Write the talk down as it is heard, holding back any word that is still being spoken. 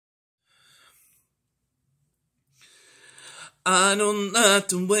I don't like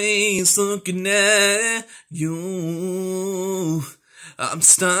the way he's looking at you. I'm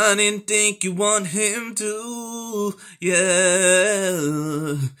starting to think you want him to, yeah.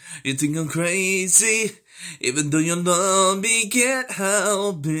 You think I'm crazy, even though you love me, can't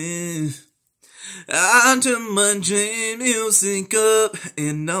help it. I turn my dream music up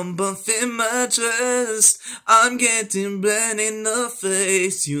and I'm bumping my chest. I'm getting red in the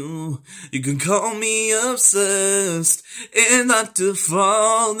face. You can call me obsessed. And not the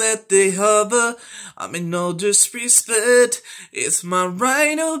fall that they hover. I mean no disrespect. It's my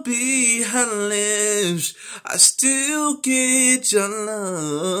right to be hellish. I still get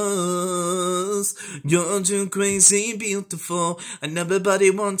jealous. You're too crazy, beautiful, and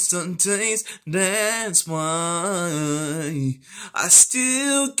everybody wants to taste. That's why I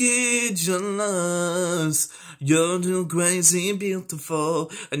still get jealous. You're too crazy,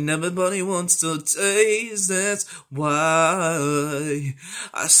 beautiful, and everybody wants to taste. That's why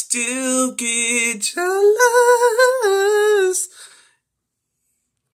I still get jealous.